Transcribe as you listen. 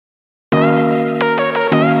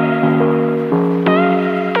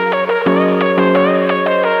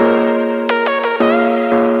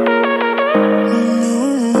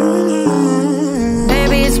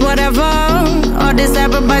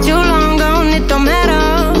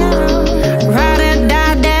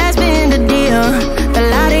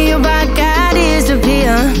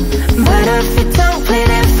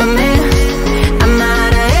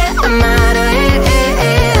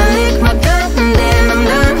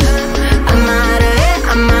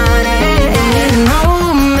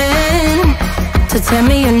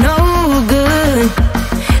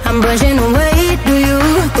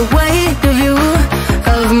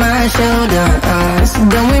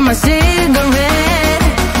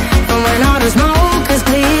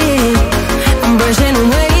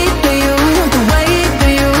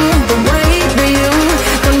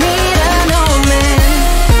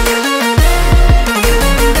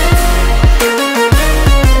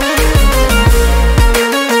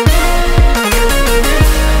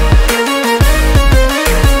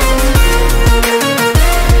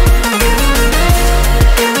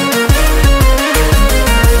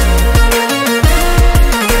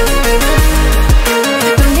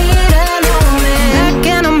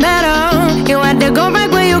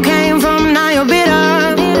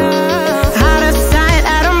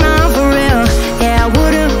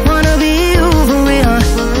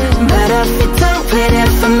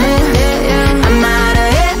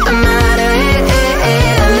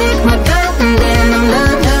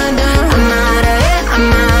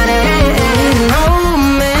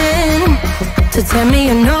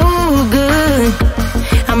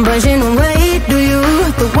weight do you,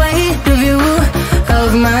 the weight of you,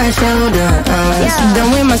 of my shoulders.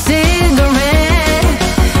 Done with my cigarette,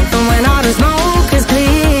 and when all the smoke is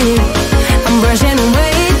clear, I'm brushing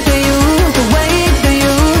away to you, the weight do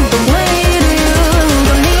you, the weight of you.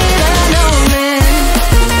 Don't need another man.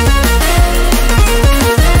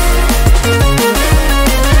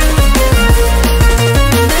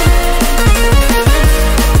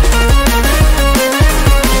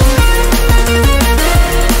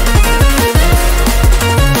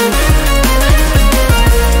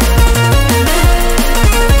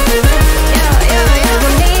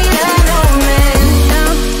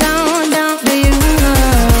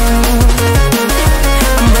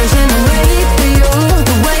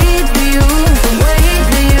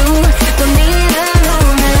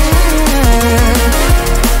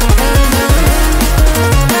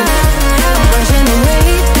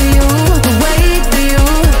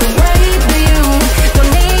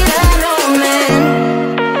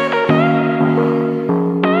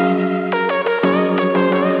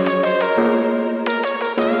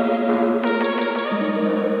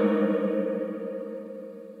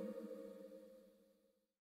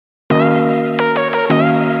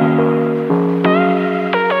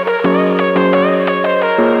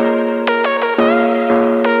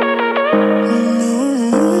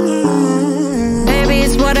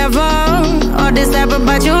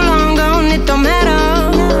 But you long gone, it don't matter.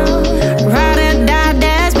 Ride or die,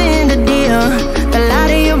 that's been the deal. The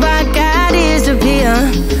light of your back, I disappear.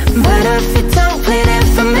 But if you don't play that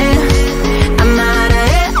for me, I'm out of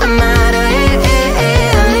it, I'm out of it.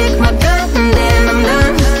 I lick my gun and then I'm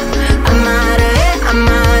done. I'm out of it, I'm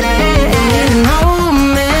out of it. No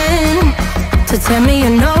man to tell me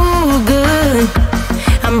you're no good.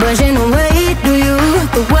 I'm brushing away to you,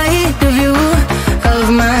 the weight of you, of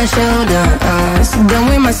my shoulders. Done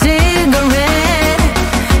with my cigarette,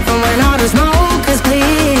 and when all the smoke is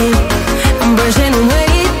clear, I'm brushing away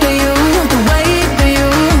to you, the weight to you,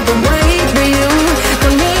 the weight to you.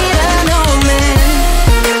 Don't need another man.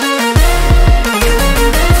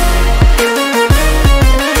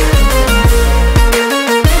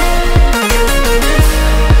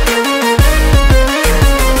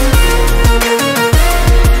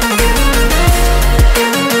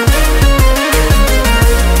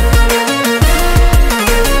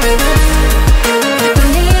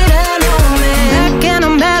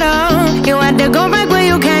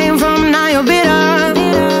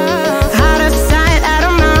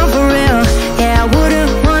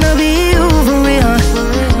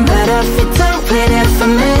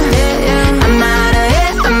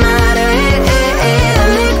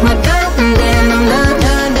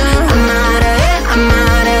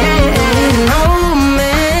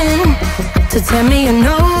 Tell me you're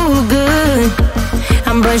no good.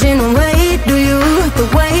 I'm brushing away to you, the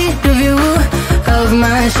weight of you, of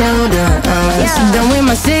my shoulders. Done with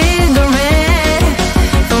my cigarette,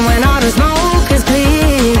 and when all the smoke is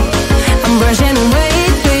clear, I'm brushing away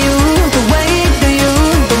to you, the weight of you,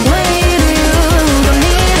 the weight of you. Don't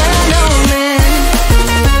need another man.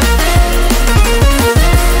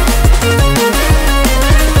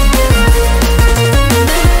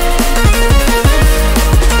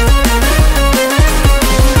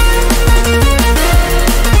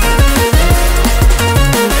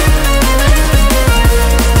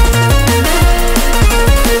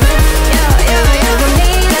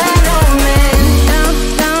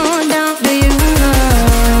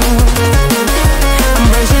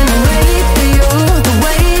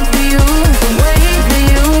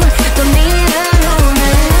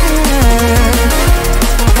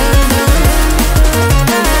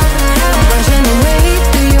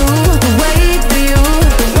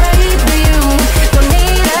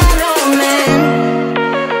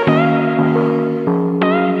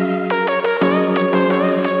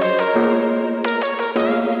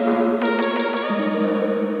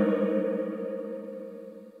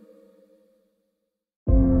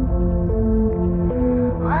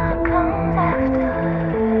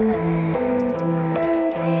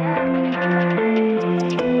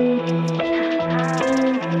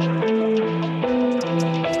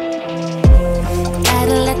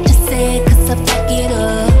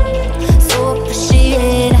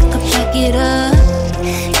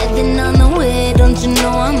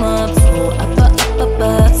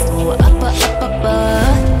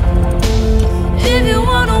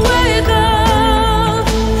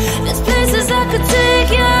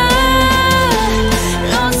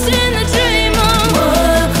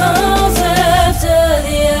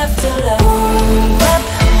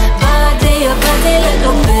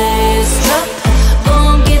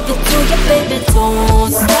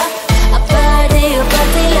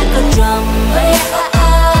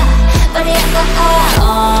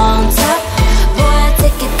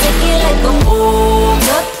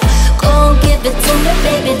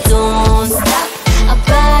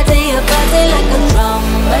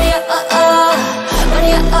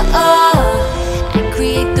 I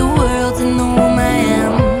create the world in the womb I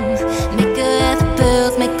am. Make her wear the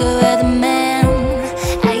pearls, make her wear the man.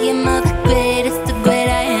 I am all the greatest, the great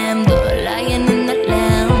I am. The lion and the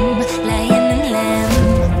lamb, lion and lamb.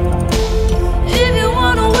 If you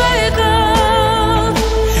wanna wake up,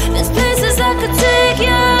 there's places I could take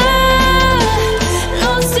you.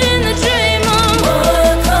 Lost in the dream of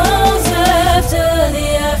what comes after the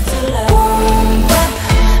afterlife. Boom, bop,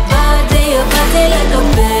 body like a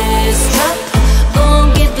bass drop. Gon'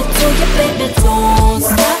 give it to you, baby, don't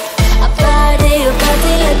stop. I body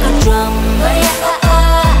like a drum.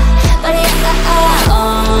 Body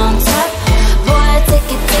on top. Boy,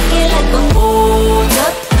 take it like a hold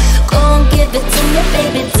up. Gon' give it to me,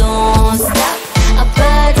 baby, don't stop. I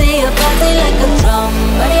body like a drum.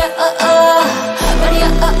 Body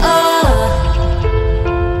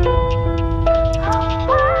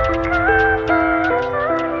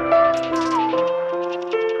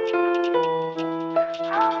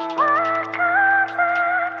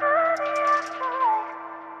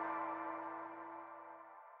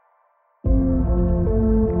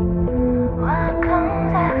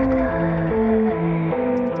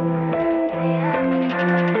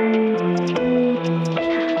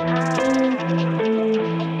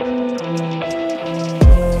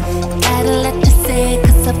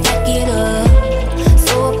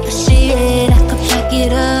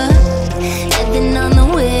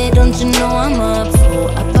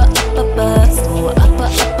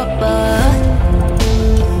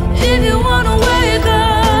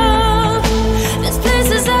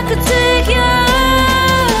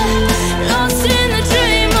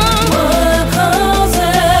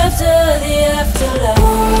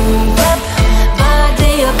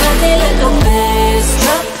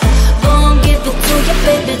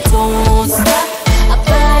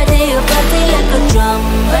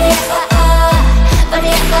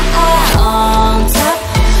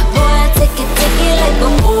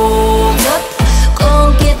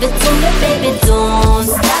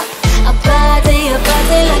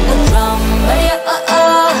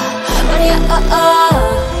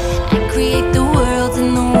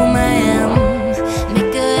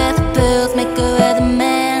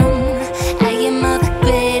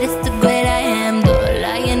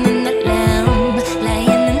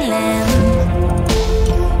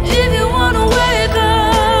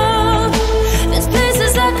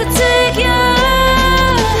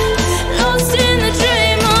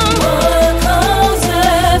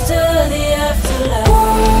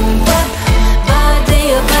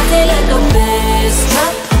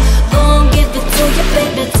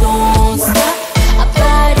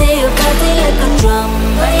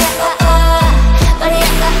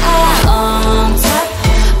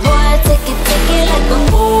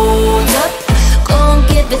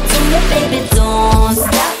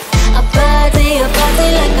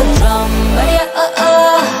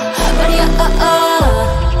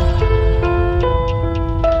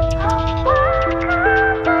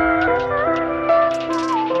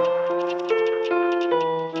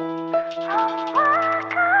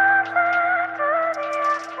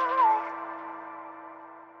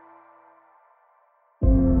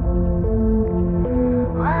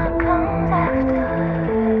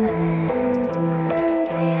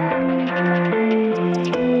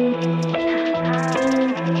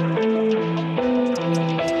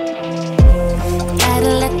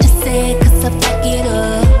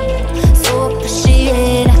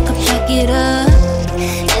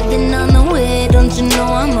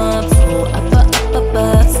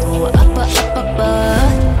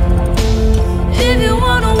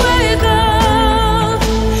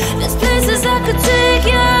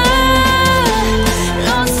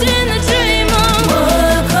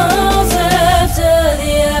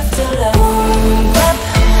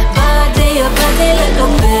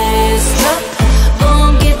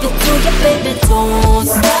baby.